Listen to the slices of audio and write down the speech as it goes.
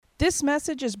This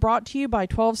message is brought to you by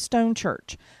 12 Stone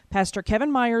Church. Pastor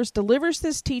Kevin Myers delivers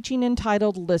this teaching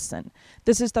entitled Listen.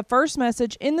 This is the first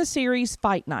message in the series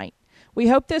Fight Night. We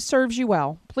hope this serves you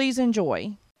well. Please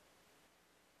enjoy.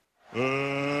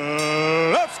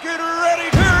 Let's get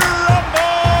ready to rumble!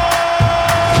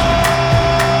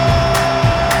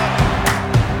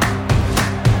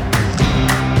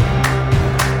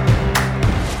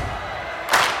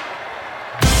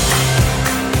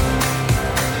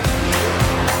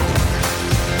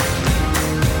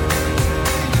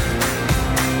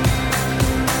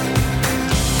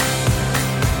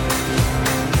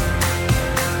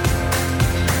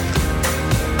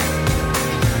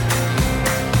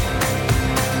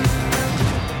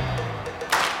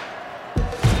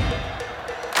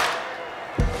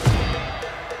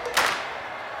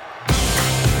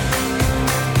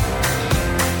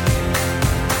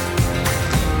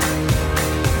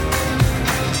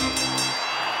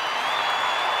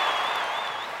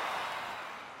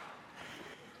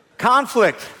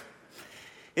 Conflict.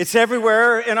 It's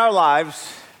everywhere in our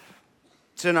lives.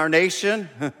 It's in our nation.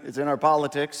 It's in our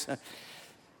politics.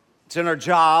 It's in our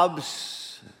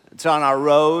jobs. It's on our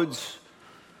roads.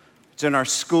 It's in our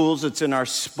schools. It's in our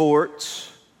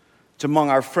sports. It's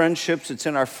among our friendships. It's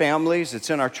in our families.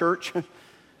 It's in our church.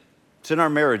 It's in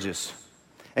our marriages.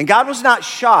 And God was not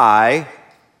shy.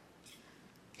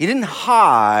 He didn't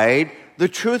hide the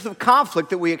truth of conflict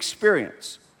that we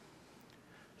experience.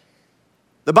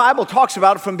 The Bible talks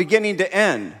about it from beginning to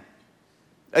end,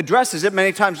 addresses it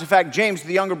many times. In fact, James,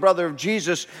 the younger brother of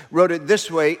Jesus, wrote it this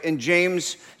way in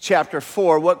James chapter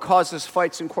 4, "What causes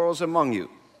fights and quarrels among you?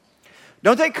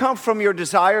 Don't they come from your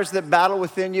desires that battle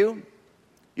within you?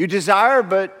 You desire,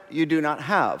 but you do not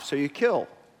have, so you kill.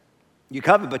 You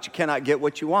covet, but you cannot get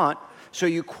what you want, so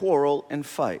you quarrel and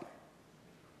fight."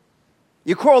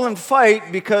 You quarrel and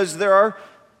fight because there are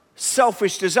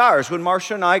selfish desires. When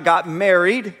Marcia and I got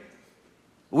married,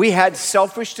 we had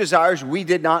selfish desires we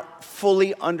did not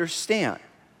fully understand.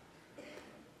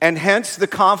 And hence the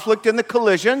conflict and the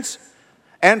collisions.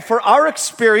 And for our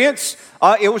experience,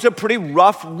 it was a pretty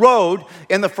rough road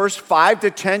in the first 5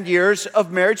 to 10 years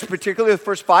of marriage, particularly the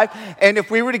first 5. And if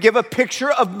we were to give a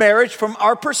picture of marriage from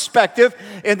our perspective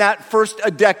in that first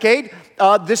decade,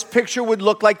 this picture would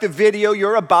look like the video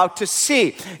you're about to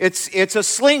see. It's a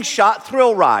slingshot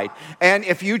thrill ride. And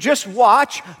if you just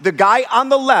watch the guy on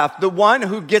the left, the one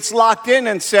who gets locked in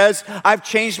and says, "I've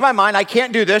changed my mind, I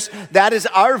can't do this," that is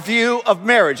our view of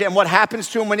marriage. And what happens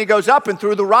to him when he goes up and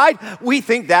through the ride, we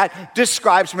think that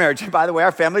describes marriage. And by the way,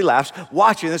 our family laughs.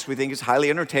 Watching this, we think is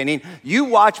highly entertaining. You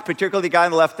watch, particularly the guy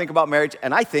on the left, think about marriage,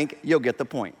 and I think you'll get the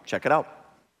point. Check it out.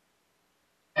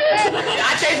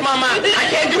 I changed my mind. I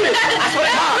can't do this. I swear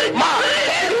to God. Mom, I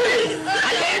can't do this.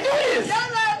 I can't do this.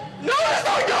 No, it's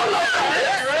not going like that.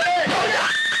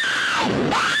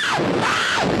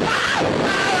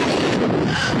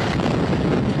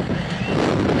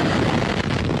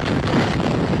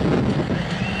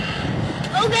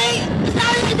 Okay,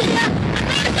 sorry, Isaiah.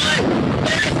 I'm sorry.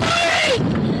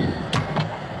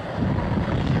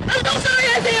 I'm so sorry,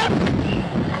 Isaiah.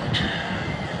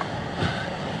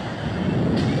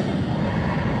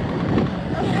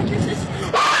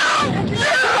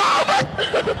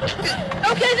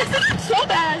 Okay, this isn't so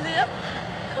bad, Isaiah.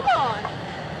 Come on.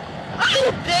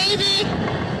 Oh, baby.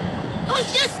 It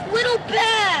was just a little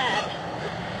bad.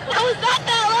 It was not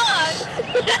that long.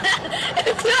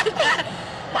 It's not bad.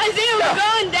 Isaiah, we're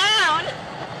going down.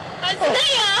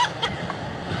 Isaiah.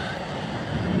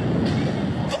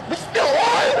 We're still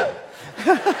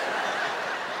on.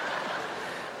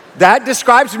 That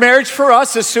describes marriage for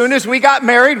us. As soon as we got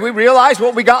married, we realized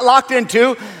what we got locked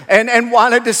into and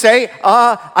wanted to say,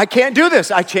 I can't do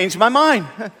this. I changed my mind.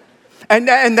 And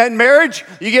then marriage,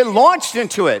 you get launched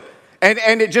into it.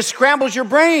 And it just scrambles your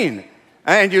brain.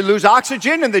 And you lose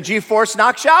oxygen and the G-force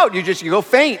knocks you out. You go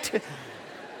faint.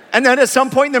 And then at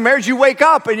some point in the marriage, you wake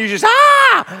up and you just,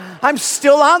 I'm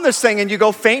still on this thing. And you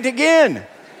go faint again.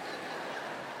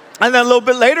 And then a little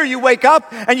bit later, you wake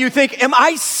up and you think, am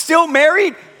I still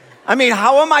married? I mean,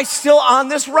 how am I still on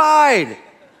this ride?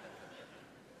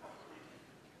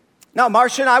 Now,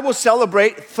 Marcia and I will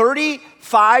celebrate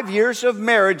 35 years of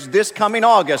marriage this coming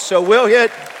August. So we'll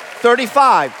hit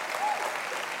 35.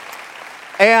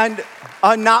 And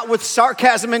not with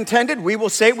sarcasm intended, we will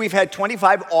say we've had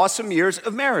 25 awesome years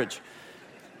of marriage.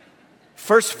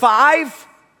 First 5,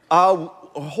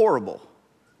 horrible.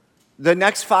 The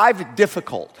next 5,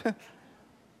 difficult.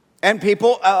 And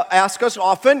people ask us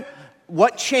often,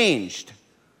 what changed?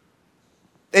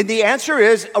 And the answer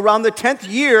is, around the 10th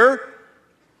year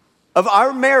of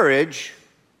our marriage,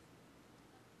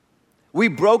 we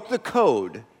broke the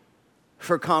code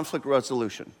for conflict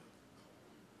resolution.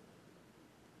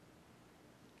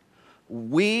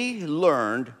 We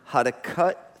learned how to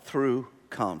cut through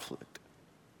conflict.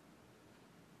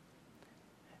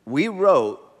 We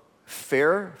wrote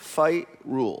fair fight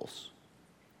rules,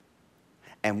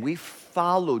 and we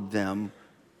followed them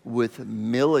with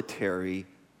military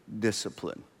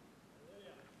discipline.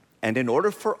 And in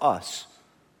order for us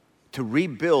to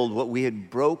rebuild what we had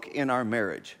broke in our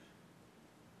marriage,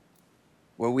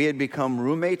 where we had become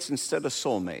roommates instead of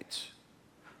soulmates,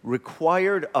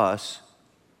 required us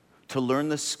to learn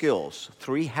the skills,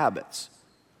 3 habits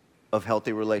of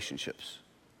healthy relationships.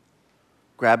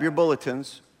 Grab your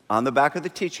bulletins. On the back of the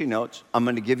teaching notes, I'm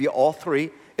going to give you all 3.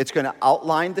 It's going to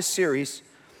outline the series.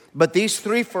 But these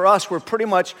 3 for us were pretty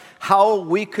much how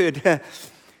we could get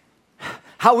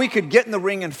in the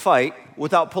ring and fight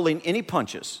without pulling any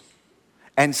punches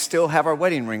and still have our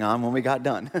wedding ring on when we got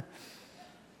done.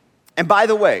 And by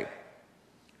the way,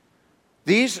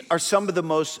 these are some of the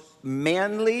most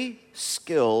manly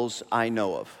skills I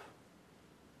know of.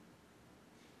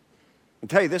 I'll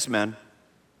tell you this, men.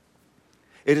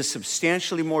 It is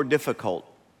substantially more difficult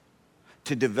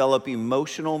to develop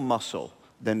emotional muscle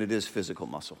than it is physical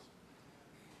muscle.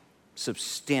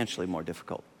 Substantially more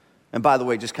difficult. And by the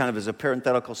way, just kind of as a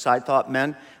parenthetical side thought, men,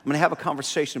 I'm going to have a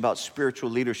conversation about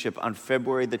spiritual leadership on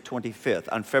February the 25th.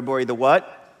 On February the what?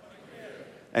 25th.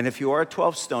 And if you are a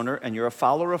 12-stoner and you're a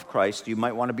follower of Christ, you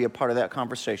might want to be a part of that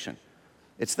conversation.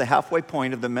 It's the halfway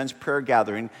point of the men's prayer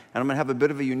gathering, and I'm going to have a bit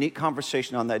of a unique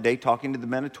conversation on that day, talking to the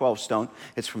men of 12 Stone.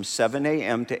 It's from 7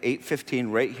 a.m. to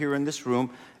 8:15 right here in this room,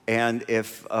 and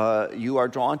if you are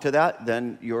drawn to that,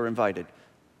 then you're invited.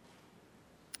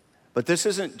 But this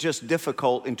isn't just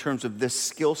difficult in terms of this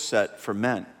skill set for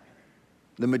men.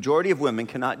 The majority of women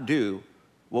cannot do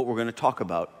what we're going to talk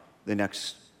about the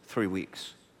next 3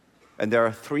 weeks. And there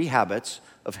are 3 habits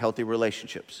of healthy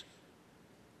relationships.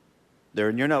 They're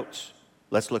in your notes.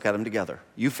 Let's look at them together.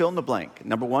 You fill in the blank.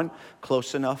 Number 1,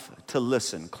 close enough to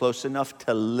listen. Close enough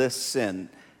to listen.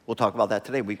 We'll talk about that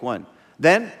today, week 1.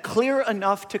 Then, clear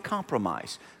enough to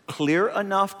compromise. Clear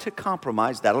enough to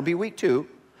compromise. That'll be week 2.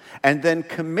 And then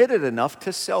committed enough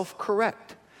to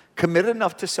self-correct. Committed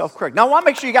enough to self-correct. Now, I want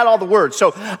to make sure you got all the words.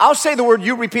 So I'll say the word,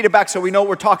 you repeat it back so we know what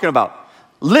we're talking about.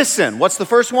 Listen. What's the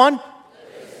first one?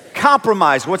 Listen.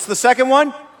 Compromise. What's the second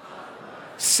one?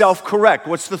 Self-correct.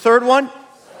 What's the third one?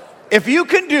 If you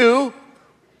can do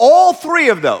all 3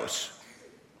 of those,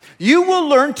 you will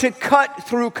learn to cut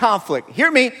through conflict.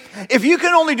 Hear me. If you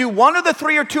can only do 1 of the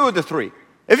 3 or 2 of the 3,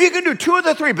 if you can do 2 of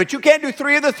the 3, but you can't do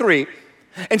 3 of the 3,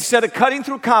 instead of cutting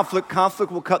through conflict,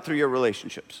 conflict will cut through your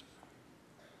relationships.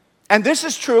 And this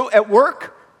is true at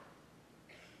work.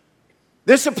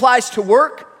 This applies to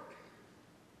work.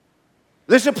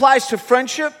 This applies to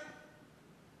friendship.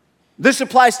 This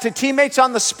applies to teammates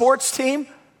on the sports team.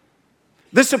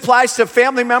 This applies to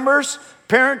family members,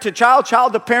 parent to child,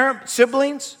 child to parent,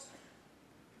 siblings.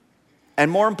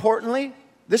 And more importantly,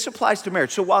 this applies to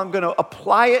marriage. So while I'm going to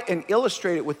apply it and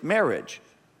illustrate it with marriage,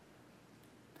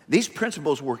 these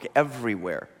principles work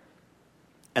everywhere,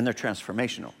 and they're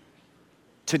transformational.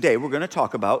 Today, we're going to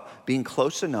talk about being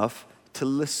close enough to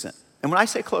listen. And when I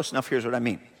say close enough, here's what I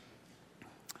mean.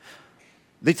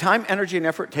 The time, energy, and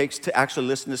effort it takes to actually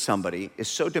listen to somebody is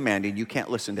so demanding, you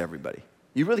can't listen to everybody.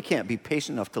 You really can't be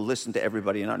patient enough to listen to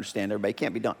everybody and understand everybody. It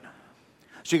can't be done.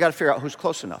 So you got to figure out who's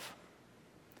close enough.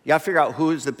 You got to figure out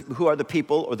who are the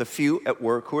people or the few at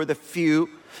work, who are the few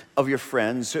of your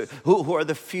friends, who are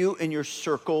the few in your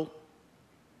circle,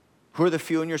 who are the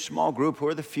few in your small group, who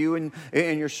are the few in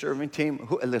your serving team,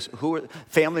 who are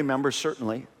family members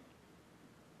certainly,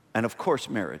 and of course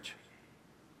marriage.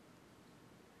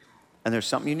 And there's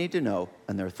something you need to know,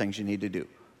 and there are things you need to do.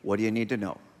 What do you need to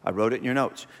know? I wrote it in your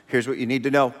notes. Here's what you need to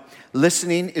know.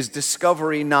 Listening is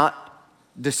discovery, not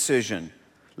decision.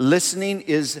 Listening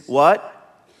is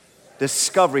what?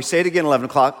 Discovery. Say it again, 11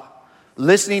 o'clock.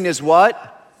 Listening is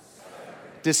what?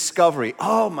 Discovery.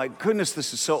 Oh my goodness,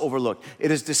 this is so overlooked. It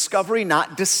is discovery,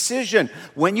 not decision.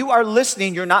 When you are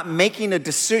listening, you're not making a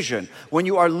decision. When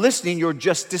you are listening, you're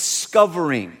just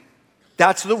discovering.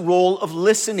 That's the role of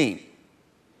listening.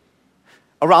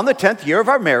 Around the 10th year of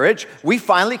our marriage, we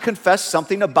finally confessed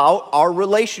something about our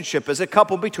relationship as a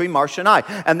couple between Marcia and I.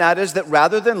 And that is that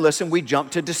rather than listen, we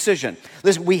jumped to decision.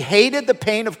 Listen, we hated the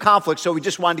pain of conflict, so we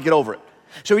just wanted to get over it.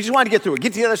 So we just wanted to get through it,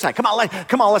 get to the other side. Come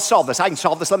on, let's solve this. I can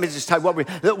solve this. Let me just tell you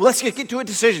let's get to a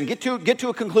decision, get to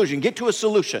a conclusion, get to a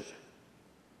solution.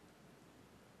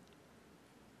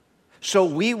 So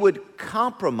we would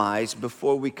compromise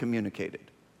before we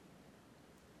communicated.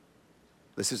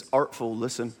 This is artful,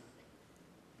 listen.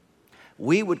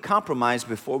 We would compromise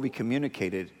before we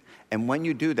communicated, And when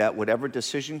you do that, whatever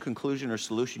decision, conclusion, or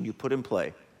solution you put in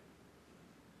play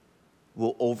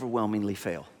will overwhelmingly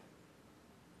fail.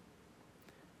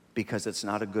 Because it's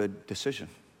not a good decision.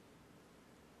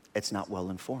 It's not well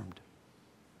informed.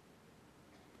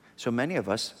 So many of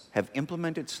us have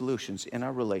implemented solutions in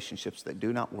our relationships that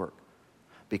do not work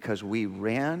because we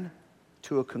ran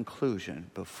to a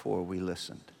conclusion before we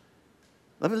listened.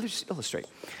 Let me just illustrate.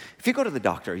 If you go to the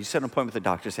doctor, you set an appointment with the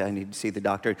doctor, say, I need to see the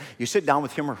doctor. You sit down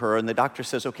with him or her, and the doctor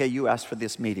says, okay, you asked for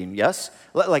this meeting, yes?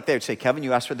 Like they would say, Kevin,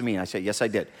 you asked for the meeting. I say, yes, I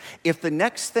did. If the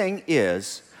next thing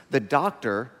is the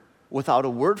doctor, without a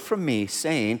word from me,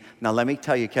 saying, now let me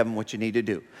tell you, Kevin, what you need to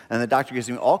do. And the doctor gives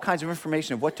me all kinds of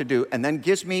information of what to do, and then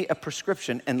gives me a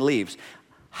prescription and leaves.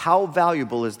 How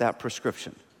valuable is that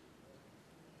prescription?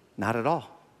 Not at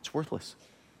all. It's worthless.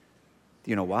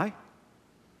 Do you know why?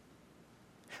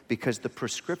 Because the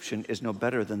prescription is no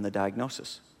better than the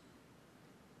diagnosis.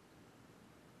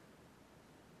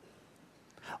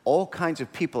 All kinds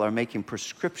of people are making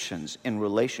prescriptions in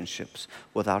relationships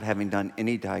without having done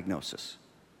any diagnosis.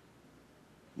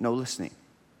 No listening.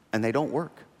 And they don't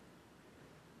work.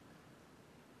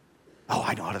 Oh,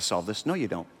 I know how to solve this. No, you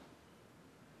don't.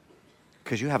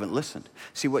 Because you haven't listened.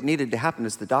 See, what needed to happen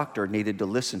is the doctor needed to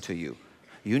listen to you.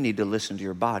 You need to listen to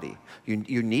your body.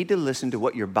 You need to listen to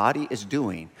what your body is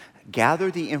doing. Gather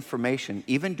the information,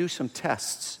 even do some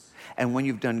tests. And when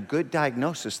you've done good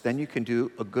diagnosis, then you can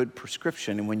do a good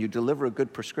prescription. And when you deliver a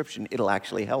good prescription, it'll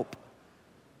actually help.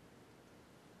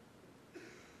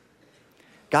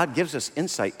 God gives us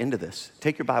insight into this.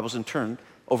 Take your Bibles and turn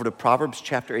over to Proverbs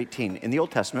chapter 18. In the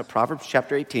Old Testament, Proverbs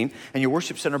chapter 18, and your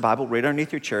Worship Center Bible right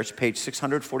underneath your chair, it's page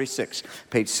 646.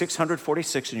 Page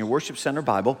 646 in your Worship Center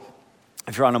Bible.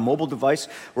 If you're on a mobile device,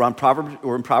 we're in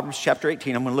Proverbs chapter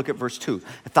 18. I'm going to look at verse 2.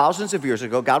 Thousands of years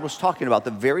ago, God was talking about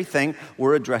the very thing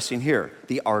we're addressing here,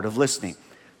 the art of listening.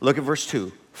 Look at verse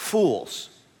 2.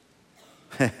 Fools.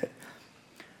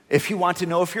 If you want to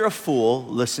know if you're a fool,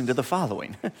 listen to the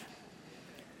following.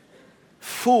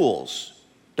 Fools.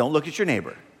 Don't look at your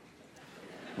neighbor.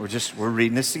 We're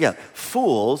reading this together.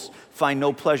 Fools find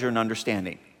no pleasure in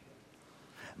understanding,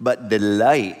 but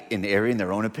delight in airing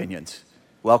their own opinions.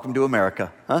 Welcome to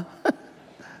America, huh?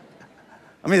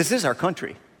 I mean, this is our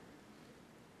country.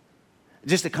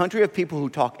 Just a country of people who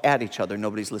talk at each other.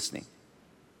 Nobody's listening.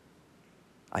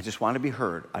 I just want to be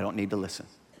heard. I don't need to listen.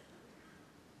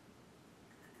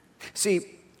 See,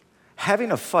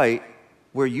 having a fight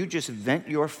where you just vent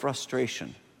your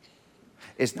frustration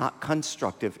is not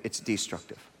constructive, it's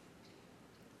destructive.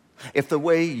 If the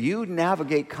way you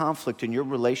navigate conflict in your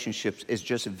relationships is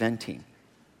just venting,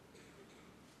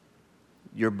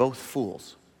 you're both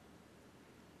fools.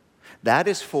 That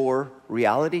is for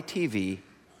reality TV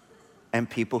and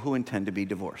people who intend to be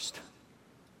divorced.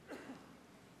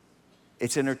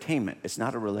 It's entertainment. It's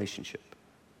not a relationship.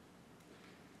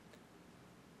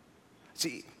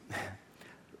 See,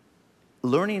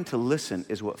 learning to listen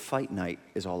is what Fight Night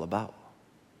is all about.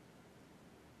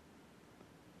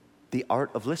 The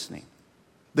art of listening.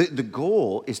 The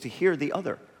goal is to hear the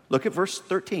other. Look at verse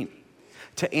 13.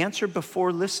 To answer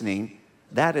before listening,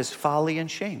 that is folly and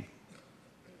shame.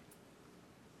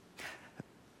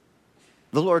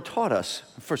 The Lord taught us,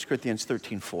 1 Corinthians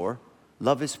 13:4,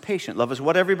 love is patient. Love is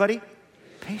what, everybody?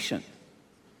 Patient.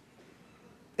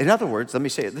 In other words, let me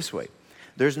say it this way.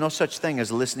 There's no such thing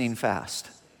as listening fast.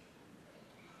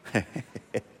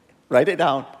 Write it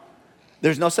down.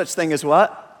 There's no such thing as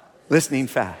what? Listening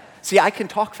fast. See, I can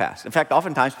talk fast. In fact,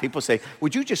 oftentimes people say,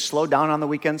 would you just slow down on the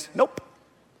weekends? Nope.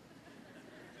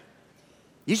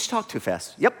 You just talk too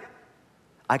fast. Yep.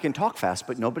 I can talk fast,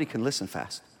 but nobody can listen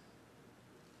fast.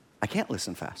 I can't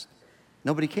listen fast.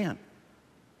 Nobody can.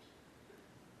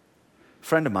 A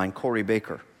friend of mine, Corey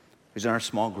Baker, who's in our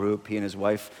small group, he and his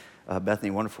wife, Bethany,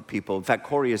 wonderful people. In fact,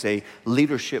 Corey is a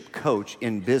leadership coach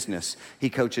in business. He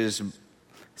coaches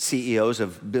CEOs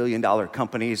of billion-dollar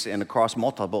companies and across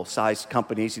multiple size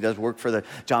companies. He does work for the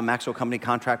John Maxwell Company,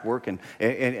 contract work, and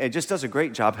just does a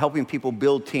great job helping people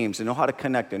build teams and know how to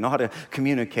connect and know how to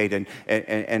communicate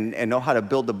and know how to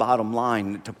build the bottom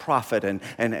line to profit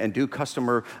and do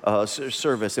customer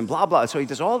service and blah, blah. So he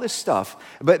does all this stuff,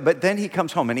 but then he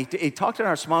comes home and he talked in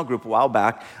our small group a while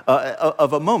back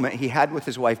of a moment he had with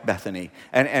his wife, Bethany,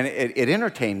 and it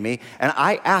entertained me, and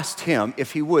I asked him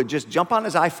if he would just jump on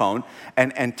his iPhone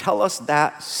and tell us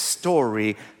that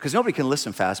story, because nobody can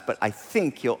listen fast, but I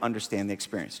think you'll understand the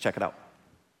experience. Check it out.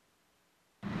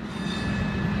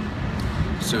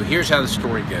 So here's how the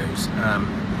story goes.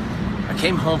 I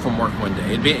came home from work one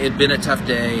day. It'd been a tough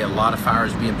day, a lot of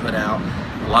fires being put out,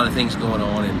 a lot of things going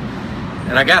on,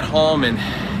 and I got home, and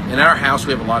in our house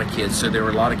we have a lot of kids, so there were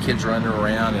a lot of kids running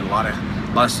around and a lot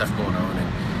of stuff going on.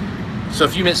 And so a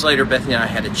few minutes later, Bethany and I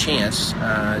had a chance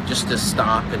just to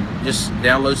stop and just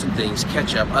download some things,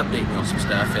 catch up, update me on some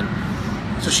stuff. And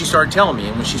so she started telling me,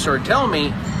 and when she started telling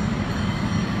me,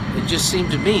 it just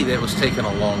seemed to me that it was taking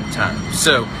a long time.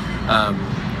 So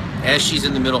as she's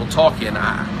in the middle of talking,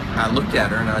 I looked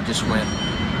at her and I just went,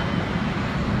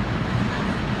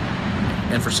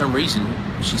 and for some reason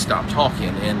she stopped talking,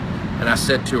 and I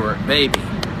said to her, baby,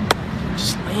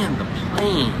 just land the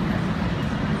plane.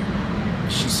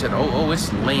 She said, oh,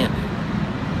 it's landed.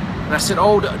 And I said,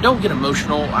 oh, don't get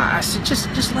emotional. I said,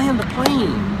 just land the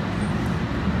plane.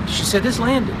 She said, it's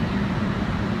landed.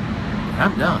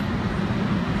 I'm done.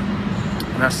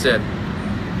 And I said,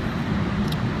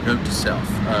 note to self,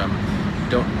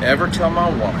 don't ever tell my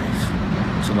wife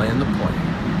to land the plane.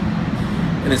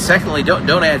 And then secondly,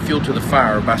 don't add fuel to the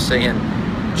fire by saying,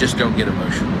 just don't get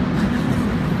emotional.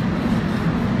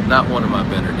 Not one of my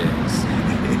better days.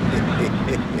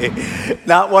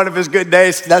 Not one of his good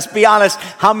days. Let's be honest.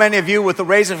 How many of you with a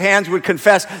raise of hands would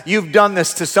confess you've done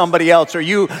this to somebody else, or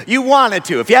you wanted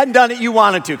to? If you hadn't done it, you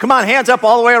wanted to. Come on, hands up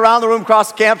all the way around the room,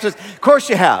 across the campus. Of course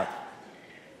you have.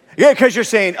 Yeah, because you're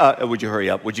saying, would you hurry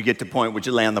up? Would you get to the point? Would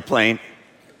you land the plane?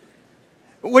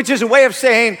 Which is a way of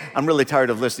saying, I'm really tired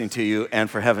of listening to you, and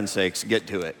for heaven's sakes, get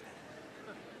to it.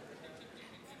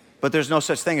 But there's no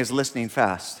such thing as listening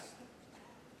fast.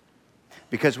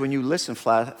 Because when you listen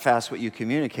fast, what you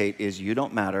communicate is you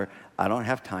don't matter, I don't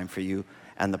have time for you,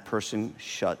 and the person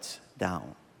shuts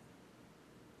down.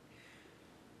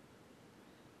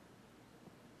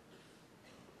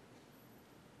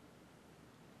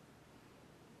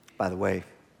 By the way,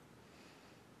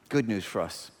 good news for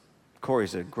us.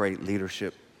 Corey's a great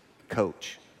leadership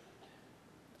coach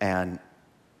and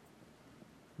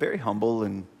very humble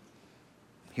and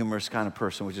humorous kind of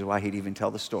person, which is why he'd even tell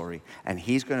the story. And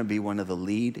he's going to be one of the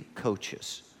lead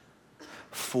coaches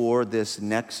for this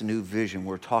next new vision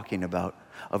we're talking about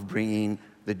of bringing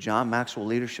the John Maxwell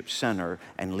Leadership Center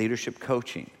and leadership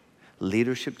coaching,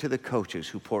 leadership to the coaches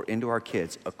who pour into our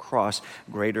kids across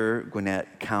greater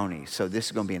Gwinnett County. So this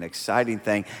is going to be an exciting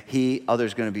thing.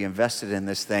 Others going to be invested in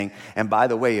this thing. And by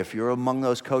the way, if you're among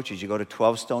those coaches, you go to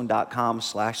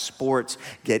 12stone.com/sports,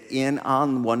 get in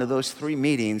on one of those 3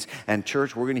 meetings. And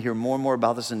church, we're going to hear more and more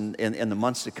about this in the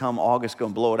months to come. August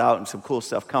going to blow it out and some cool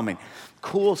stuff coming.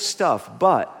 Cool stuff,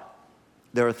 but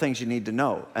there are things you need to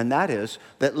know, and that is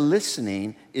that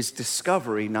listening is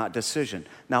discovery, not decision.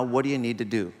 Now, what do you need to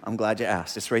do? I'm glad you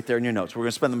asked. It's right there in your notes. We're going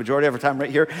to spend the majority of our time right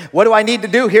here. What do I need to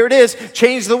do? Here it is.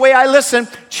 Change the way I listen.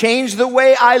 Change the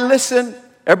way I listen.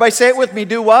 Everybody say it with me.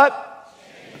 Do what?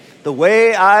 Change the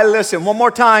way I listen. One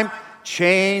more time.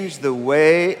 Change the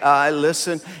way I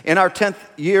listen. In our 10th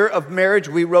year of marriage,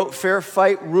 we wrote Fair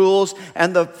Fight Rules,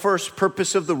 and the first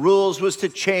purpose of the rules was to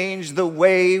change the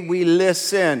way we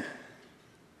listen.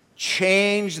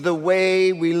 Change the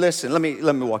way we listen. Let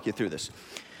me walk you through this.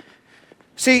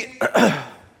 See,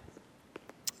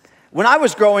 when I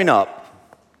was growing up,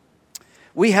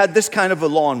 we had this kind of a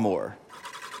lawnmower.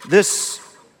 This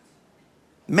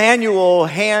manual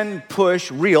hand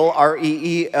push reel,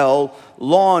 R-E-E-L,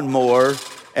 lawnmower,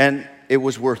 and it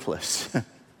was worthless.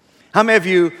 How many of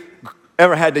you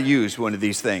ever had to use one of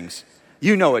these things?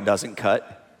 You know it doesn't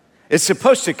cut. It's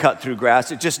supposed to cut through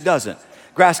grass. It just doesn't.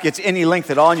 Grass gets any length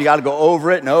at all, and you got to go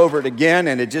over it and over it again,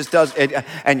 and it just does.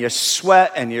 And you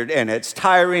sweat, and it's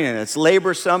tiring, and it's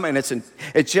laborsome, and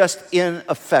it's just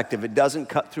ineffective. It doesn't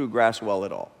cut through grass well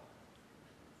at all.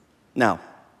 Now,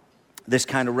 this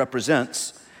kind of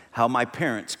represents how my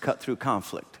parents cut through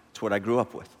conflict. It's what I grew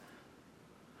up with.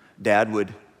 Dad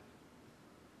would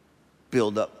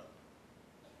build up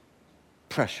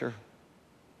pressure,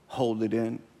 hold it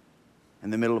in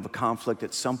the middle of a conflict.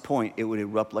 At some point, it would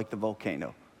erupt like the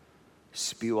volcano.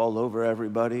 Spew all over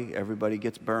everybody. Everybody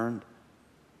gets burned.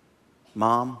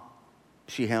 Mom,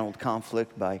 she handled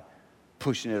conflict by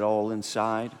pushing it all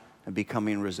inside and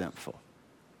becoming resentful.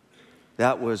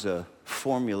 That was a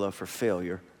formula for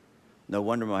failure. No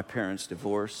wonder my parents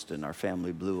divorced and our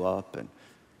family blew up, and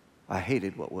I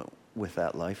hated what went with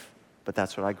that life. But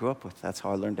that's what I grew up with. That's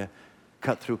how I learned to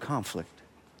cut through conflict.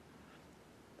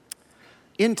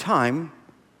 In time,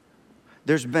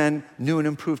 there's been new and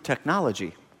improved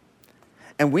technology.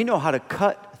 And we know how to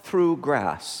cut through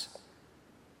grass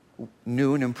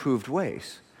new and improved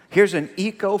ways. Here's an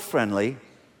eco-friendly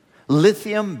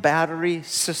lithium battery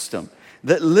system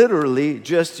that literally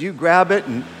just, you grab it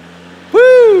and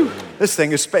whoo,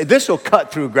 this will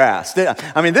cut through grass.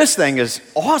 I mean, this thing is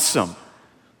awesome.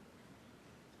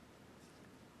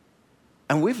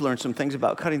 And we've learned some things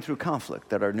about cutting through conflict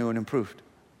that are new and improved.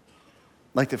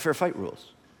 like the fair fight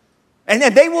rules. And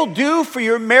they will do for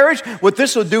your marriage what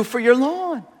this will do for your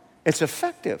lawn. It's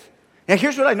effective. Now,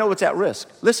 here's what I know what's at risk.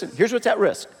 Listen, here's what's at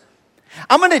risk.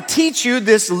 I'm going to teach you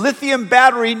this lithium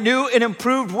battery new and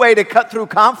improved way to cut through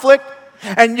conflict.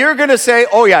 And you're going to say,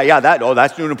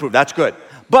 that's new and improved. That's good.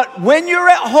 But when you're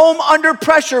at home under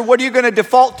pressure, what are you going to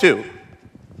default to?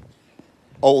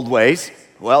 Old ways.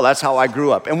 Well, that's how I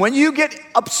grew up. And when you get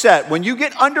upset, when you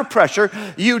get under pressure,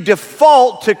 you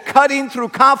default to cutting through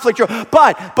conflict.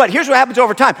 But here's what happens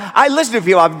over time. I listen to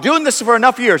people, I've been doing this for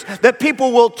enough years, that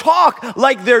people will talk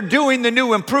like they're doing the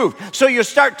new improved. So you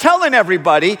start telling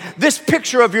everybody this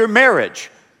picture of your marriage.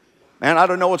 Man, I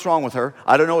don't know what's wrong with her.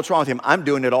 I don't know what's wrong with him. I'm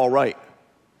doing it all right.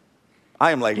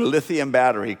 I am like lithium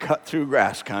battery, cut through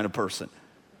grass kind of person.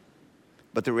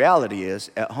 But the reality is,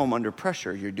 at home under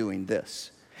pressure, you're doing this.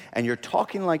 And you're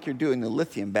talking like you're doing the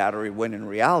lithium battery when in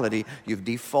reality, you've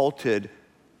defaulted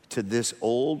to this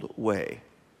old way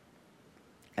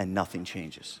and nothing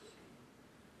changes.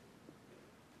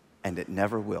 And it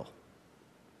never will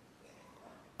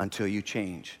until you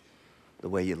change the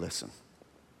way you listen.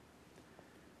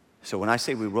 So when I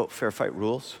say we wrote fair fight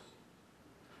rules,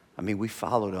 I mean we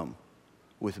followed them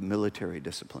with military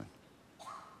discipline.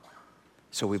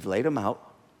 So we've laid them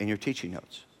out in your teaching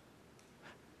notes.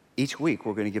 Each week,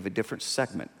 we're going to give a different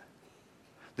segment.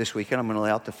 This weekend, I'm going to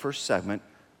lay out the first segment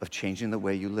of changing the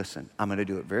way you listen. I'm going to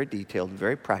do it very detailed,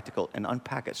 very practical, and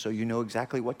unpack it so you know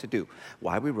exactly what to do,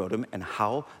 why we wrote them, and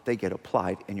how they get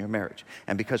applied in your marriage.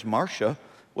 And because Marcia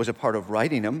was a part of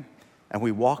writing them, and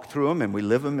we walk through them, and we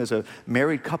live them as a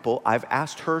married couple, I've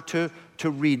asked her to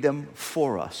read them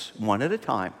for us, one at a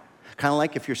time. Kind of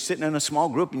like if you're sitting in a small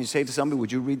group and you say to somebody,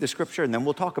 would you read the scripture? And then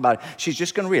we'll talk about it. She's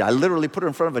just going to read. I literally put her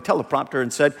in front of a teleprompter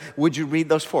and said, would you read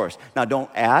those for us? Now, don't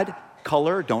add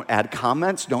color, don't add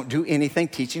comments, don't do anything.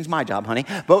 Teaching's my job, honey.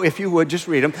 But if you would, just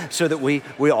read them so that we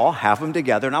all have them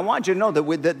together. And I want you to know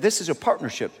that this is a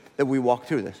partnership that we walk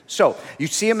through this. So you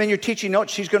see them in your teaching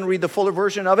notes. She's going to read the fuller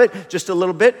version of it just a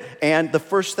little bit. And the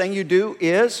first thing you do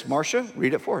is, Marcia,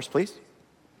 read it for us, please.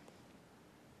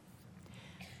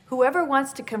 Whoever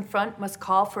wants to confront must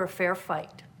call for a fair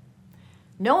fight.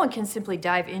 No one can simply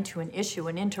dive into an issue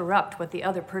and interrupt what the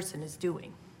other person is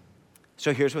doing.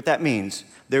 So here's what that means.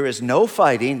 There is no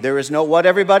fighting. There is no what,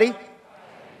 everybody?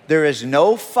 There is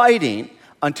no fighting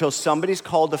until somebody's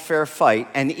called a fair fight,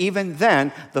 and even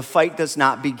then, the fight does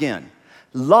not begin.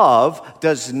 Love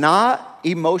does not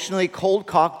emotionally cold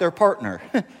cock their partner.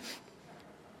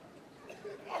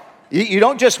 You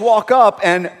don't just walk up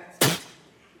and...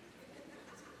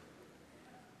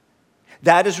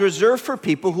 That is reserved for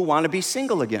people who want to be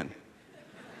single again.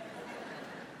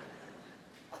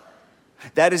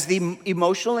 That is the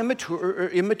emotional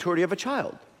immaturity of a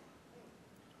child.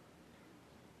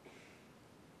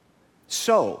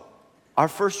 So, our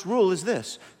first rule is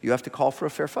this. You have to call for a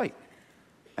fair fight.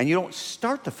 And you don't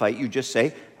start the fight, you just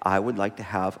say, I would like to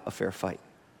have a fair fight.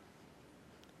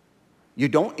 You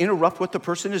don't interrupt what the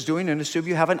person is doing and assume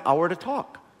you have an hour to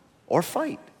talk or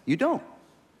fight. You don't.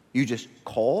 You just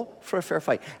call for a fair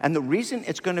fight. And the reason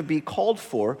it's going to be called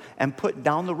for and put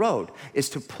down the road is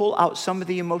to pull out some of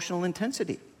the emotional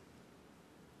intensity.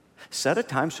 Set a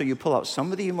time so you pull out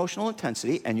some of the emotional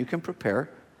intensity and you can prepare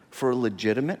for a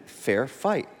legitimate, fair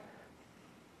fight.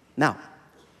 Now,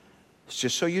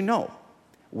 just so you know,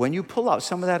 when you pull out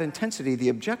some of that intensity, the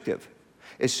objective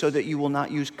is so that you will not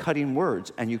use cutting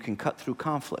words and you can cut through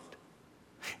conflict.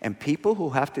 And people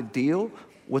who have to deal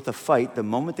with a fight, the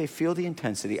moment they feel the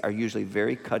intensity, are usually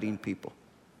very cutting people.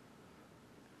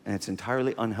 And it's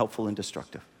entirely unhelpful and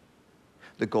destructive.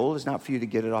 The goal is not for you to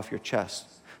get it off your chest.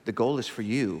 The goal is for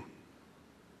you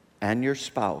and your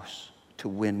spouse to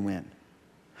win-win.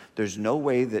 There's no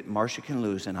way that Marcia can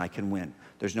lose and I can win.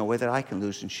 There's no way that I can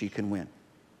lose and she can win.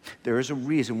 There is a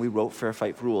reason we wrote fair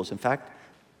fight rules. In fact,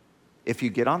 if you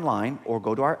get online or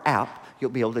go to our app,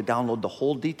 you'll be able to download the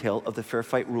whole detail of the fair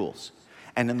fight rules.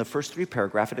 And in the first 3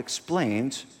 paragraphs, it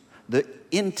explains the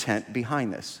intent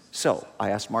behind this. So I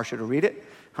asked Marcia to read it.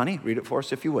 Honey, read it for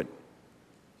us if you would.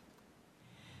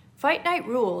 Fight night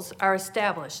rules are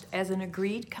established as an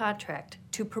agreed contract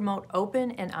to promote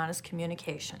open and honest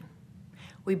communication.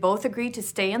 We both agree to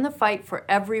stay in the fight for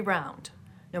every round,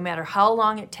 no matter how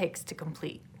long it takes to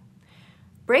complete.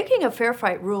 Breaking a fair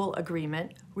fight rule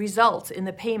agreement results in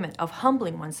the payment of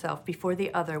humbling oneself before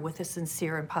the other with a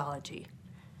sincere apology.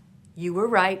 You were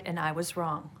right and I was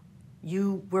wrong.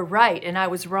 You were right and I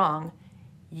was wrong.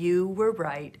 You were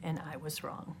right and I was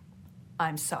wrong.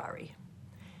 I'm sorry.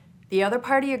 The other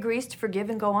party agrees to forgive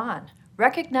and go on,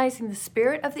 recognizing the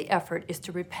spirit of the effort is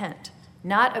to repent,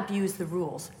 not abuse the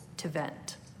rules to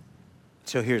vent.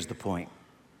 So here's the point.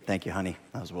 Thank you, honey.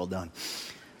 That was well done.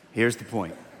 Here's the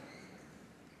point.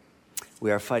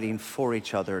 We are fighting for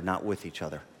each other, not with each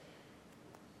other.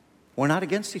 We're not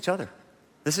against each other.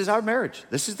 This is our marriage.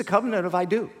 This is the covenant of I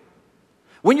do.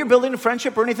 When you're building a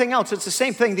friendship or anything else, it's the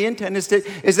same thing. The intent is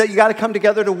that you got to come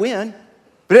together to win.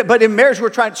 But in marriage, we're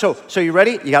trying. So you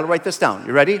ready? You got to write this down.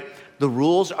 You ready? The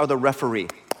rules are the referee.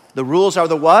 The rules are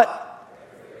the what?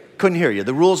 Couldn't hear you.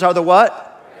 The rules are the what?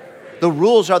 The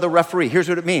rules are the referee. Here's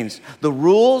what it means. The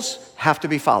rules have to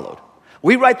be followed.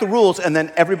 We write the rules, and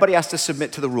then everybody has to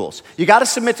submit to the rules. You got to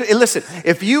submit to. Listen,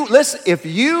 if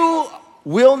you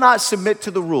will not submit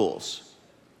to the rules,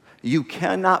 you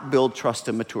cannot build trust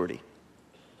and maturity.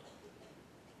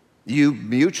 You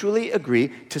mutually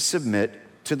agree to submit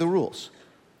to the rules.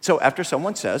 So after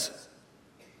someone says,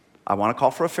 I want to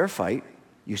call for a fair fight,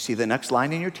 you see the next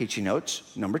line in your teaching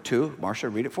notes, number 2. Marcia,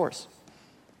 read it for us.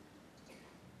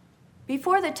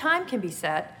 Before the time can be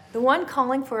set, the one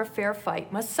calling for a fair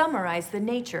fight must summarize the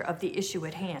nature of the issue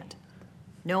at hand.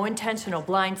 No intentional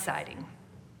blindsiding.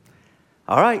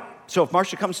 All right. So if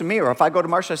Marcia comes to me, or if I go to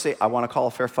Marcia, I say, I want to call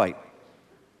a fair fight.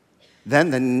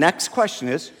 Then the next question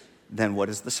is, then what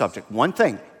is the subject? One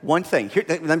thing. Here,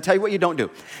 let me tell you what you don't do.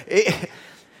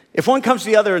 If one comes to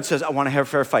the other and says, I want to have a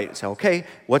fair fight, say, okay,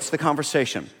 what's the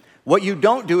conversation? What you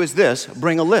don't do is this,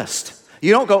 bring a list.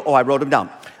 You don't go, I wrote them down.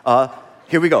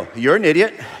 Here we go. You're an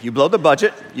idiot. You blow the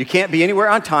budget. You can't be anywhere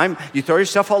on time. You throw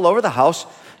yourself all over the house.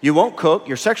 You won't cook.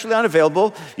 You're sexually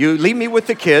unavailable. You leave me with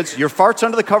the kids. Your farts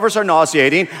under the covers are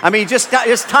nauseating. I mean, just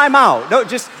time out. No,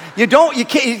 you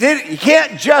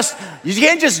can't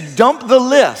just dump the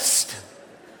list.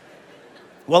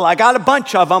 Well, I got a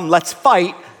bunch of them. Let's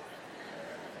fight.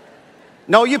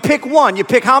 No, you pick one. You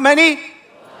pick how many?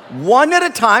 One at a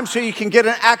time so you can get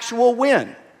an actual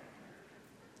win.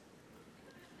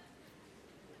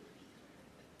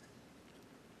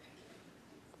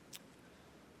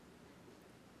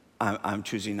 I'm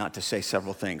choosing not to say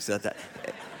several things.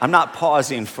 I'm not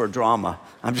pausing for drama.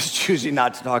 I'm just choosing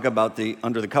not to talk about the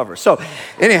under the cover. So,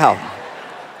 anyhow,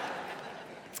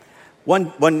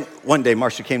 one day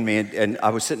Marcia came to me and I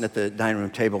was sitting at the dining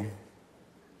room table.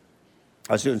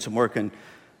 I was doing some work and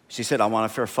she said, I want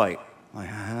a fair fight. I'm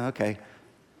like, okay.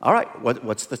 All right,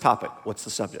 what's the topic? What's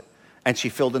the subject? And she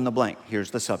filled in the blank.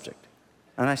 Here's the subject.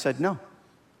 And I said, no.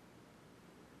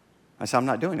 I said, I'm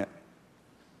not doing it.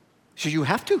 She said, you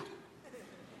have to.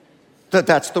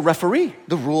 That's the referee.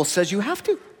 The rule says you have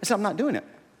to. I said, I'm not doing it.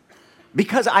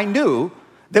 Because I knew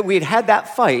that we had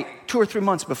that fight 2 or 3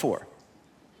 months before.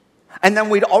 And then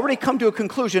we'd already come to a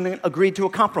conclusion and agreed to a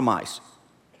compromise.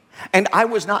 And I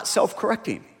was not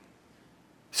self-correcting.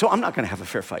 So I'm not going to have a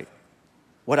fair fight.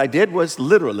 What I did was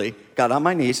literally got on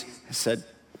my knees and said,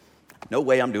 no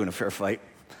way I'm doing a fair fight.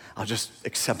 I'll just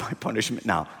accept my punishment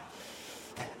now.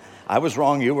 I was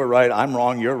wrong, you were right, I'm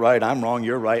wrong, you're right, I'm wrong,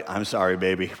 you're right. I'm sorry,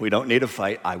 baby. We don't need a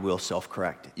fight. I will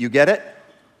self-correct. You get it?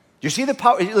 You see the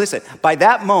power? Listen, by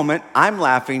that moment, I'm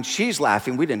laughing, she's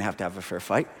laughing. We didn't have to have a fair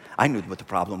fight. I knew what the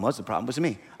problem was. The problem was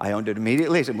me. I owned it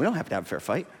immediately. I said, we don't have to have a fair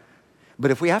fight.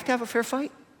 But if we have to have a fair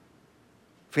fight,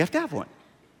 if we have to have one,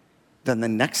 then the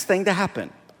next thing to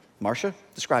happen, Marcia,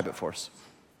 describe it for us.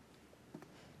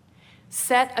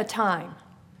 Set a time.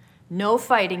 No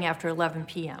fighting after 11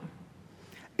 p.m.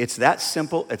 It's that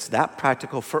simple. It's that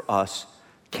practical for us.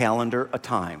 Calendar a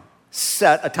time.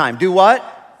 Set a time. Do what?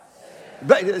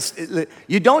 But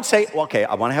you don't say, well, okay,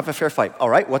 I want to have a fair fight. All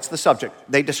right, what's the subject?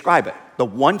 They describe it. The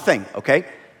one thing, okay?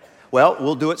 Well,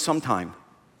 we'll do it sometime.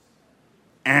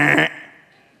 Well,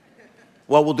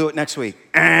 we'll do it next week.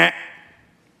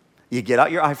 You get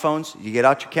out your iPhones, you get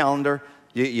out your calendar,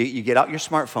 you get out your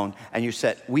smartphone, and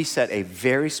we set a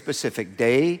very specific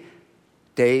day,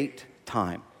 date,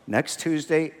 time. Next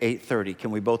Tuesday, 8:30.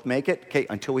 Can we both make it? Okay,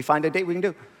 until we find a date we can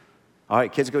do. All right,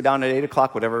 kids go down at 8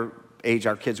 o'clock, whatever age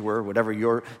our kids were, whatever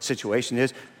your situation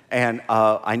is. And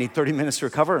I need 30 minutes to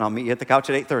recover, and I'll meet you at the couch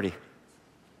at 8:30.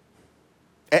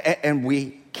 And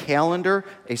we calendar,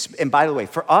 and by the way,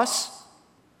 for us,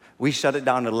 we shut it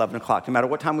down at 11 o'clock. No matter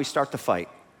what time we start the fight,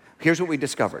 here's what we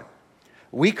discovered.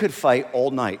 We could fight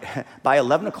all night. By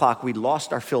 11 o'clock, we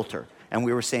lost our filter, and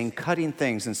we were saying cutting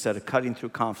things instead of cutting through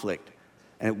conflict.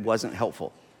 And it wasn't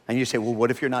helpful. And you say, well,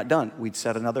 what if you're not done? We'd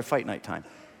set another fight night time.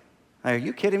 Are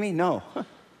you kidding me? No.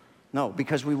 No,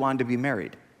 because we wanted to be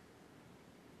married.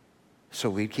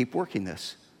 So we'd keep working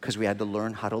this because we had to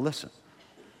learn how to listen.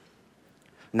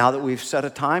 Now that we've set a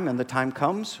time and the time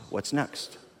comes, what's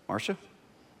next? Marcia?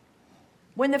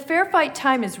 When the fair fight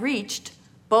time is reached,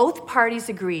 both parties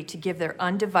agree to give their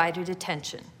undivided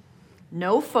attention.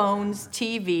 No phones,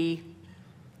 TV,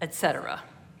 etc.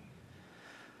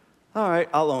 All right,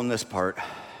 I'll own this part.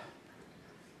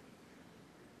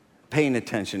 Paying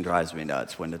attention drives me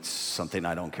nuts when it's something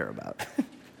I don't care about.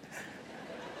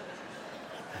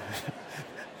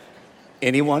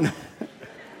 Anyone?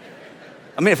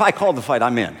 I mean, if I called the fight,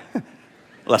 I'm in.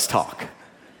 Let's talk.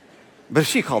 But if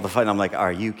she called the fight, I'm like,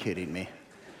 are you kidding me?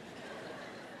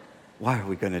 Why are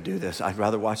we going to do this? I'd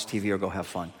rather watch TV or go have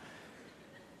fun.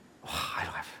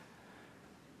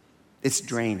 It's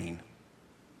draining.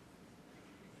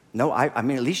 No, I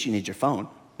mean, at least you need your phone.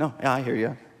 No, yeah, I hear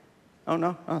you. Oh,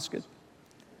 no, that's good.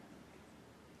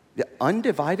 The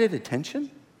undivided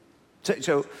attention?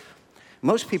 So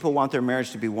most people want their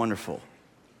marriage to be wonderful,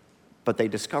 but they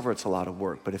discover it's a lot of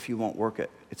work. But if you won't work it,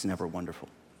 it's never wonderful.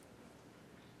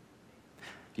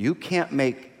 You can't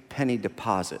make penny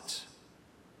deposits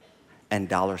and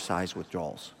dollar-sized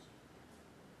withdrawals.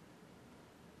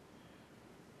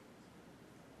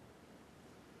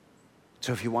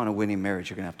 So if you want a winning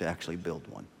marriage, you're going to have to actually build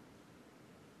one.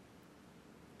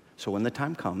 So when the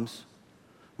time comes,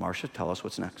 Marcia, tell us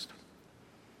what's next.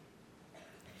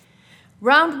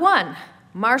 Round 1,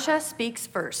 Marcia speaks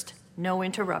first. No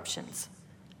interruptions.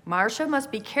 Marcia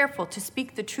must be careful to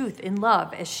speak the truth in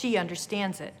love as she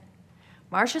understands it.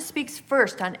 Marcia speaks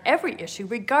first on every issue,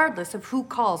 regardless of who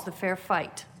calls the fair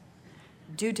fight,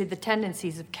 due to the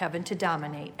tendencies of Kevin to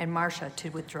dominate and Marcia to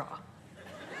withdraw.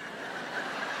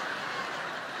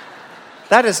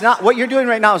 That is not, what you're doing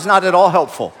right now is not at all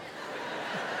helpful.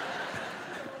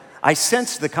 I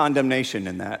sense the condemnation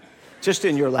in that, just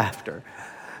in your laughter.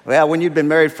 Well, when you've been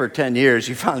married for 10 years,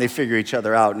 you finally figure each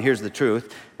other out, and here's the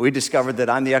truth. We discovered that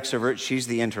I'm the extrovert, she's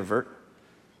the introvert.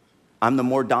 I'm the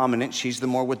more dominant, she's the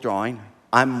more withdrawing.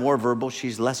 I'm more verbal,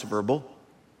 she's less verbal.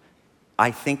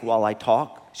 I think while I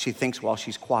talk, she thinks while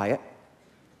she's quiet.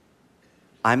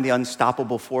 I'm the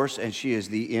unstoppable force, and she is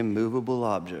the immovable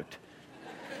object.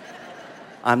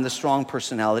 I'm the strong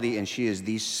personality, and she is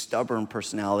the stubborn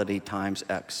personality times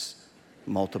X,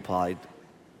 multiplied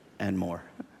and more.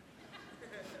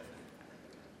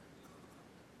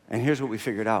 And here's what we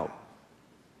figured out.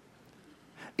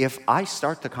 If I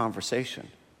start the conversation,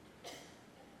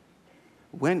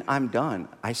 when I'm done,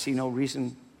 I see no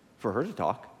reason for her to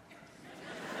talk.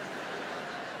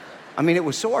 I mean, it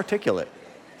was so articulate.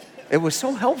 It was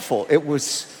so helpful. It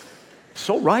was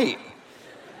so right.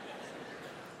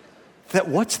 That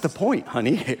what's the point,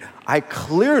 honey? I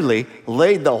clearly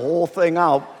laid the whole thing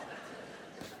out.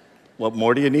 What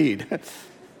more do you need?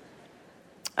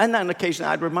 And then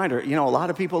occasionally I'd remind her, a lot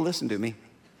of people listen to me.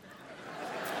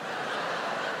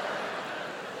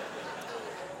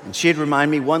 And she'd remind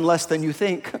me, one less than you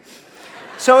think.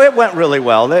 So it went really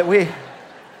well.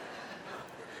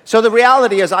 So the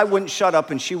reality is I wouldn't shut up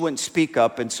and she wouldn't speak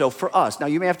up. And so for us, now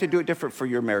you may have to do it different for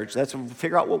your marriage.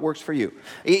 Figure out what works for you.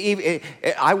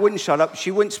 I wouldn't shut up.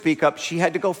 She wouldn't speak up. She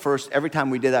had to go first every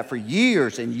time. We did that for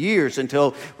years and years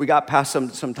until we got past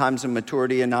some times of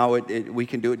maturity, and now we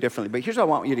can do it differently. But here's what I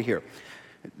want you to hear.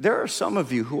 There are some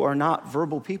of you who are not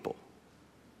verbal people.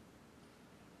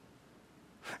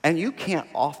 And you can't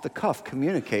off the cuff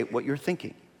communicate what you're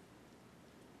thinking.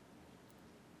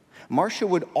 Marcia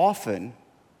would often,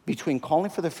 between calling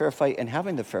for the fair fight and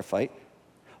having the fair fight,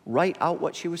 write out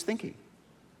what she was thinking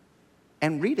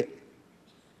and read it.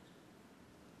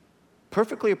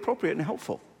 Perfectly appropriate and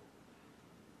helpful.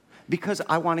 Because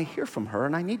I want to hear from her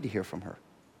and I need to hear from her.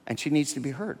 And she needs to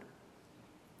be heard.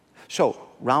 So,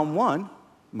 round 1,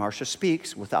 Marcia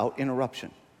speaks without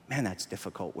interruption. Man, that's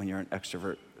difficult when you're an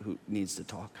extrovert who needs to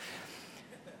talk.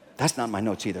 That's not my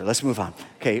notes either. Let's move on.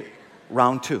 Okay,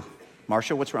 round 2.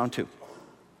 Marcia, what's round 2?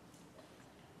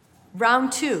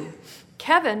 Round 2,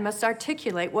 Kevin must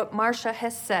articulate what Marcia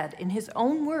has said in his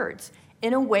own words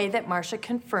in a way that Marcia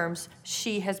confirms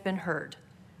she has been heard.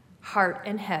 Heart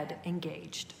and head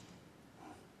engaged.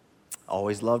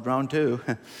 Always loved round 2.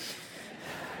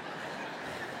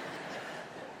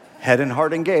 Head and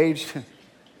heart engaged.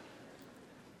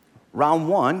 Round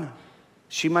 1,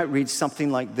 she might read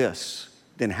something like this.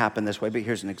 Didn't happen this way, but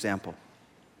here's an example.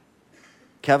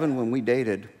 Kevin, when we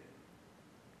dated,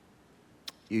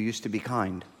 you used to be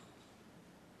kind.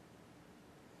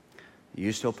 You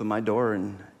used to open my door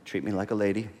and treat me like a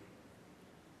lady.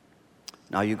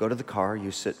 Now you go to the car,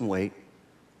 you sit and wait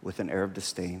with an air of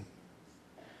disdain.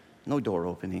 No door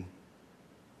opening.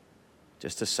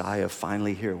 Just a sigh of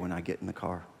finally here when I get in the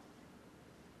car.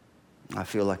 I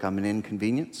feel like I'm an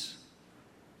inconvenience,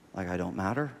 like I don't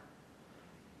matter,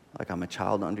 like I'm a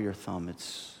child under your thumb.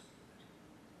 It's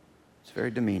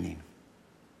very demeaning.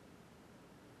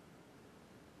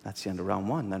 That's the end of round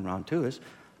 1. Then round 2 is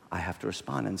I have to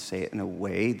respond and say it in a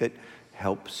way that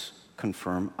helps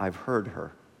confirm I've heard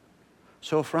her.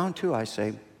 So if round 2 I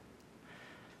say,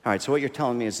 all right, so what you're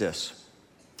telling me is this.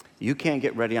 You can't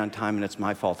get ready on time, and it's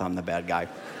my fault I'm the bad guy.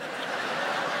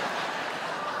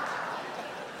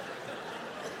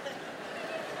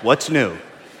 What's new?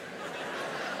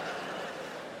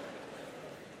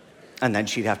 And then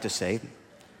she'd have to say,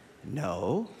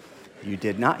 no, you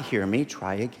did not hear me.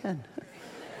 Try again.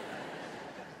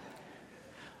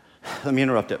 Let me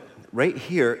interrupt it. Right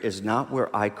here is not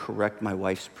where I correct my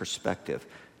wife's perspective.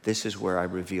 This is where I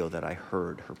reveal that I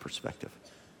heard her perspective.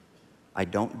 I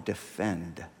don't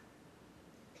defend.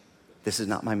 This is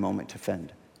not my moment to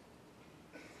defend.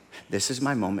 This is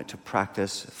my moment to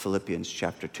practice Philippians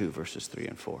chapter 2, verses 3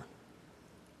 and 4.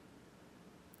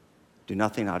 Do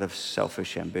nothing out of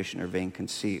selfish ambition or vain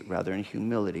conceit. Rather, in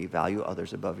humility, value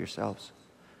others above yourselves.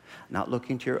 Not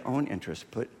looking to your own interests,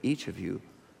 put each of you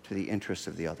to the interests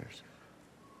of the others.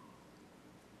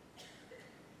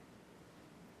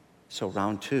 So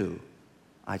round 2,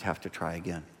 I'd have to try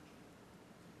again.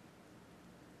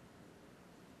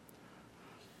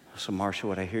 So Marcia,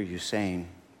 what I hear you saying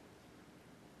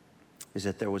is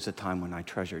that there was a time when I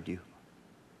treasured you.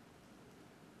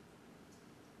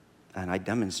 And I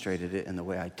demonstrated it in the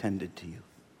way I tended to you.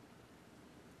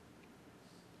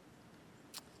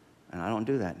 And I don't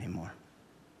do that anymore.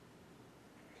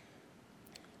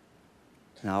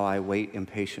 Now I wait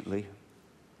impatiently,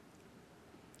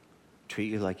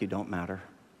 treat you like you don't matter,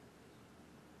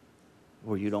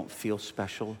 or you don't feel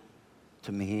special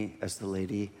to me as the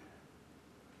lady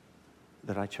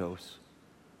that I chose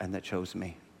and that chose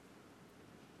me.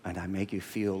 And I make you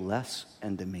feel less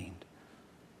and demeaned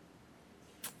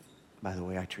by the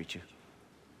way I treat you.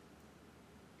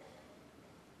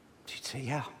 She'd say,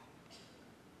 yeah,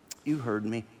 you heard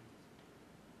me.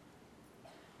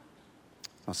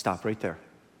 I'll stop right there.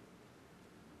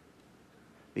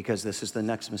 Because this is the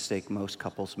next mistake most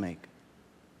couples make.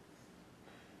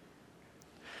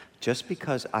 Just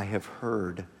because I have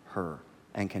heard her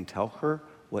and can tell her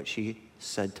what she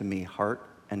said to me, heart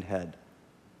and head,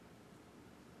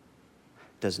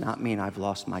 does not mean I've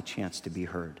lost my chance to be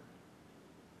heard.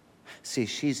 See,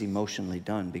 she's emotionally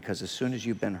done because as soon as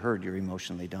you've been heard, you're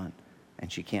emotionally done.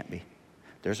 And she can't be.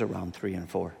 There's a round 3 and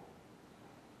 4.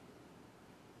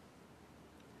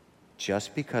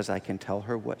 Just because I can tell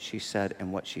her what she said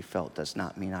and what she felt does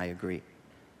not mean I agree.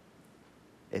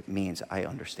 It means I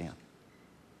understand.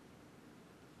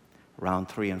 Round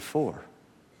 3 and 4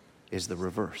 is the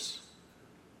reverse.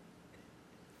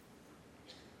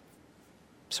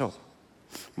 So,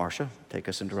 Marcia, take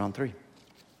us into round 3.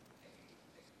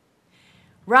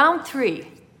 Round 3.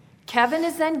 Kevin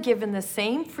is then given the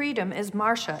same freedom as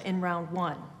Marcia in round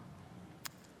 1.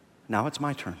 Now it's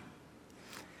my turn.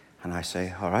 And I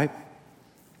say, all right,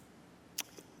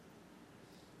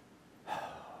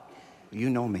 you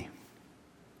know me.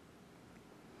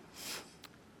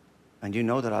 And you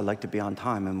know that I like to be on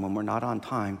time, and when we're not on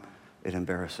time, it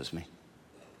embarrasses me.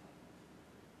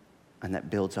 And that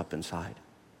builds up inside.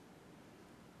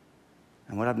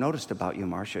 And what I've noticed about you,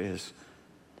 Marcia, is,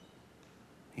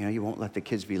 you won't let the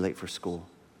kids be late for school.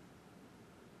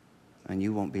 And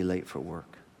you won't be late for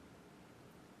work.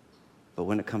 But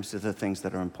when it comes to the things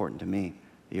that are important to me,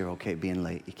 you're okay being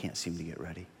late. You can't seem to get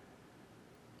ready.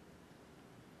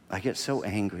 I get so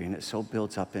angry, and it so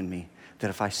builds up in me that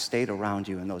if I stayed around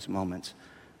you in those moments,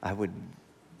 I would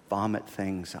vomit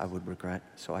things I would regret.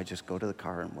 So I just go to the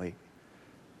car and wait.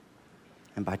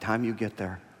 And by the time you get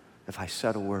there, if I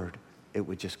said a word, it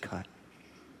would just cut.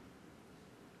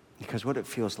 Because what it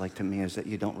feels like to me is that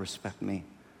you don't respect me.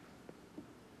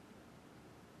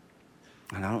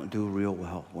 And I don't do real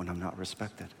well when I'm not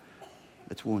respected.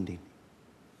 It's wounding.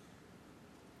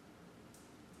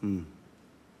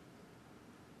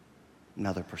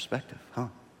 Another perspective, huh?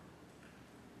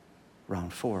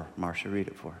 Round 4, Marcia, read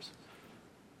it for us.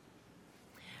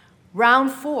 Round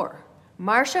 4.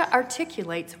 Marcia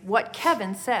articulates what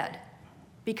Kevin said,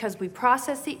 because we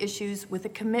process the issues with a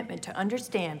commitment to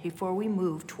understand before we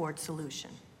move toward solution.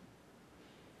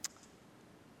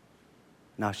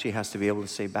 Now she has to be able to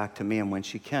say back to me, and when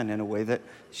she can, in a way that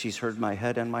she's heard my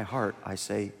head and my heart, I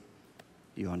say,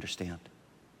 you understand.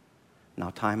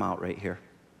 Now time out right here.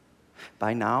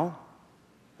 By now,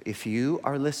 if you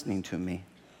are listening to me,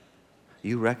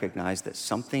 you recognize that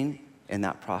something in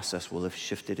that process will have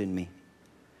shifted in me,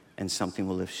 and something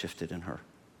will have shifted in her.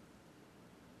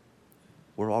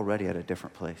 We're already at a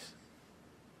different place.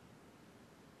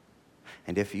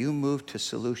 And if you move to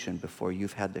solution before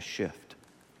you've had the shift,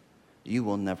 you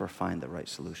will never find the right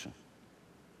solution.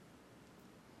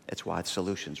 It's why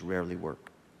solutions rarely work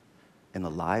in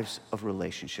the lives of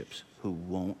relationships who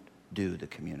won't do the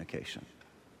communication.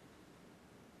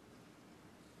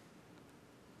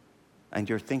 And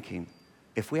you're thinking,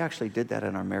 if we actually did that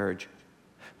in our marriage,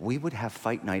 we would have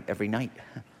fight night every night.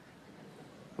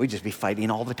 We'd just be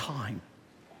fighting all the time.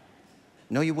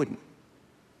 No, you wouldn't.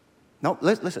 No,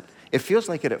 listen. It feels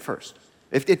like it at first.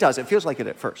 It does. It feels like it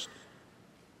at first.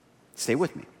 Stay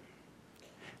with me.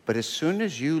 But as soon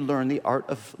as you learn the art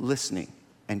of listening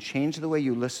and change the way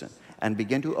you listen and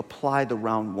begin to apply the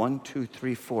round 1, 2,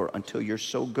 3, 4 until you're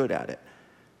so good at it,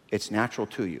 it's natural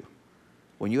to you.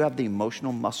 When you have the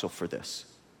emotional muscle for this,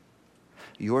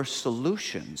 your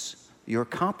solutions, your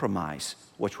compromise,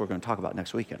 which we're going to talk about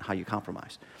next weekend, how you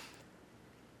compromise,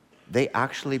 they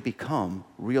actually become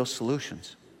real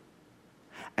solutions.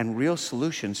 And real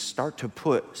solutions start to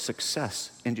put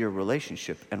success into your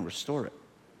relationship and restore it.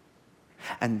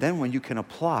 And then when you can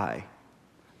apply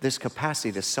this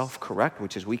capacity to self-correct,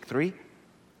 which is week 3,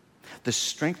 the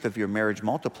strength of your marriage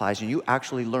multiplies and you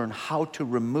actually learn how to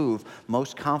remove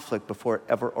most conflict before it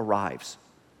ever arrives.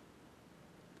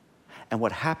 And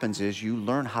what happens is you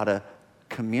learn how to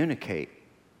communicate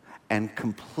and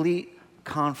complete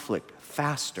conflict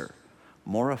faster,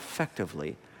 more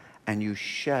effectively, and you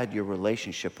shed your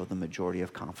relationship of the majority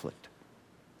of conflict,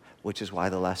 which is why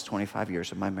the last 25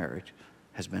 years of my marriage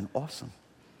has been awesome.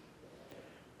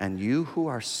 And you who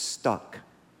are stuck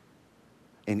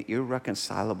in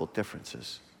irreconcilable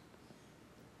differences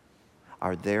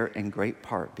are there in great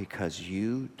part because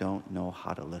you don't know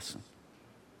how to listen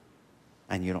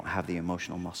and you don't have the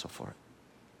emotional muscle for it.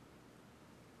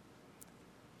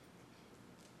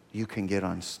 You can get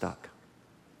unstuck.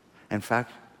 In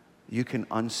fact, you can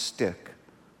unstick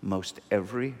most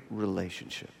every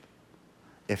relationship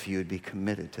if you would be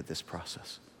committed to this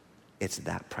process. It's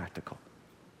that practical.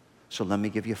 So let me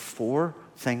give you 4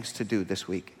 things to do this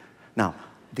week. Now,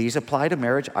 these apply to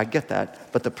marriage, I get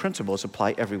that, but the principles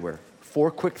apply everywhere.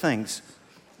 4 quick things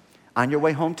on your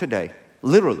way home today.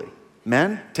 Literally,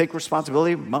 men, take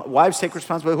responsibility. Wives, take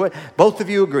responsibility. Both of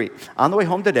you agree. On the way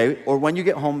home today, or when you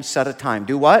get home, set a time.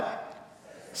 Do what?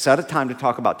 Set a time to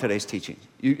talk about today's teaching.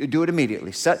 You do it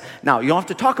immediately. Now, you don't have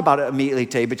to talk about it immediately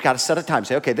today, but you got to set a time.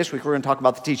 Say, okay, this week we're going to talk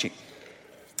about the teaching.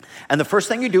 And the first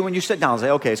thing you do when you sit down is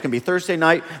say, okay, it's going to be Thursday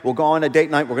night. We'll go on a date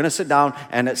night. We're going to sit down.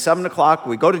 And at 7 o'clock,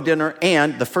 we go to dinner.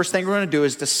 And the first thing we're going to do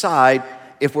is decide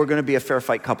if we're going to be a fair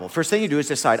fight couple. First thing you do is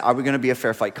decide, are we going to be a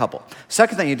fair fight couple?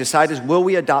 Second thing you decide is, will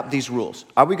we adopt these rules?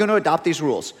 Are we going to adopt these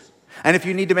rules? And if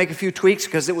you need to make a few tweaks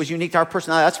because it was unique to our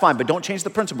personality, that's fine, but don't change the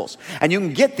principles. And you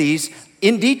can get these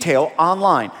in detail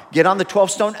online. Get on the 12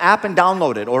 Stone app and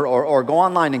download it, or go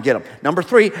online and get them. Number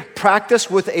 3, practice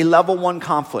with a level 1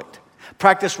 conflict.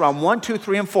 Practice round 1, 2,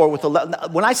 3, and 4 with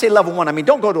when I say level 1, I mean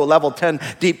don't go to a level 10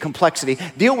 deep complexity.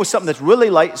 Deal with something that's really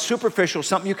light, superficial,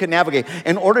 something you can navigate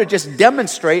in order to just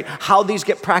demonstrate how these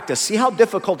get practiced. See how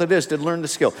difficult it is to learn the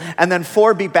skill. And then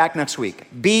 4, be back next week.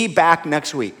 Be back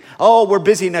next week. Oh, we're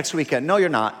busy next weekend. No, you're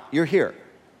not. You're here.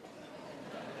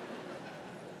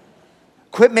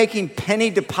 Quit making penny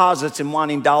deposits and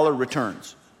wanting dollar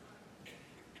returns.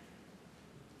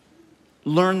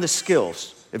 Learn the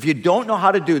skills. If you don't know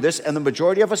how to do this, and the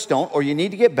majority of us don't, or you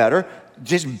need to get better,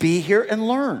 just be here and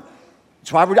learn.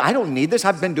 That's why I don't need this.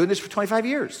 I've been doing this for 25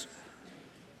 years.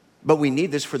 But we need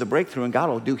this for the breakthrough, and God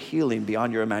will do healing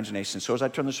beyond your imagination. So as I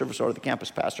turn the service over to the campus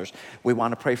pastors, we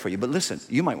want to pray for you. But listen,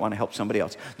 you might want to help somebody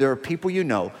else. There are people you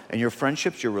know in your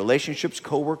friendships, your relationships,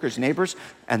 coworkers, neighbors,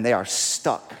 and they are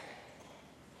stuck.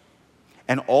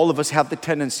 And all of us have the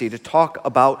tendency to talk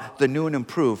about the new and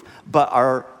improved, but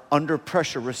our under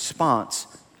pressure response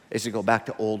is to go back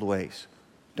to old ways.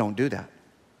 Don't do that.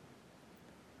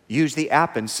 Use the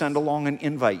app and send along an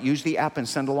invite. Use the app and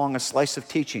send along a slice of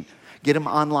teaching. Get them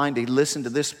online to listen to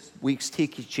this week's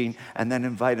teaching and then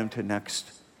invite them to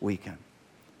next weekend.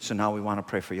 So now we want to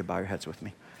pray for you. Bow your heads with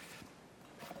me.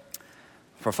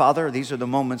 For Father, these are the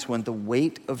moments when the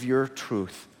weight of your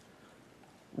truth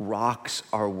rocks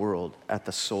our world at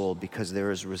the soul because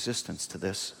there is resistance to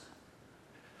this.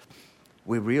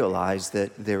 We realize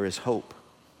that there is hope.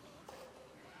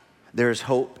 There's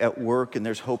hope at work, and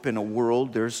there's hope in a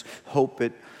world. There's hope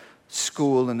at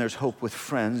school, and there's hope with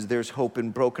friends. There's hope in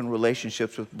broken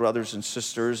relationships with brothers and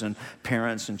sisters and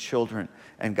parents and children.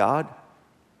 And God,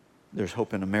 there's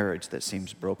hope in a marriage that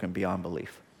seems broken beyond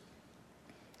belief.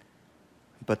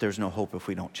 But there's no hope if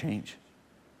we don't change.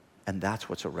 And that's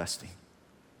what's arresting.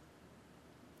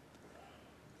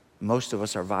 Most of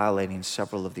us are violating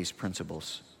several of these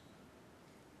principles.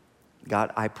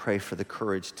 God, I pray for the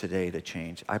courage today to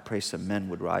change. I pray some men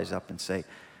would rise up and say,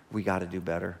 we got to do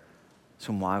better.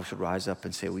 Some wives would rise up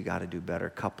and say, we got to do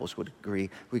better. Couples would agree,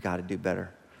 we got to do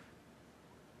better.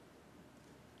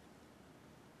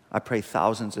 I pray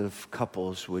thousands of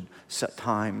couples would set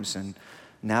times and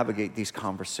navigate these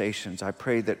conversations. I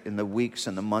pray that in the weeks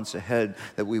and the months ahead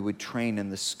that we would train in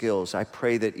the skills. I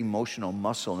pray that emotional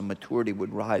muscle and maturity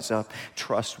would rise up,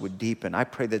 trust would deepen. I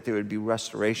pray that there would be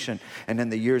restoration. And in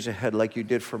the years ahead, like you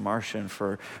did for Marcia and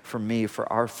for me,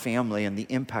 for our family, and the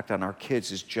impact on our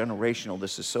kids is generational.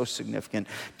 This is so significant.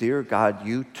 Dear God,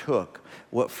 you took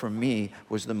what for me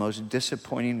was the most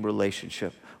disappointing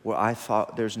relationship, where I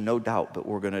thought there's no doubt but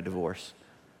we're going to divorce.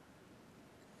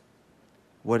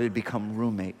 What had become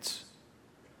roommates,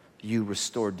 you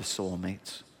restored to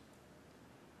soulmates.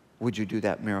 Would you do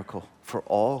that miracle for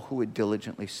all who would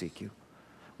diligently seek you?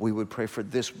 We would pray for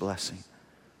this blessing,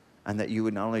 and that you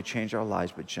would not only change our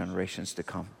lives, but generations to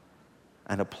come,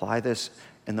 and apply this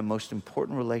in the most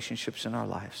important relationships in our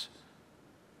lives.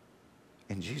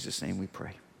 In Jesus' name we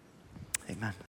pray. Amen.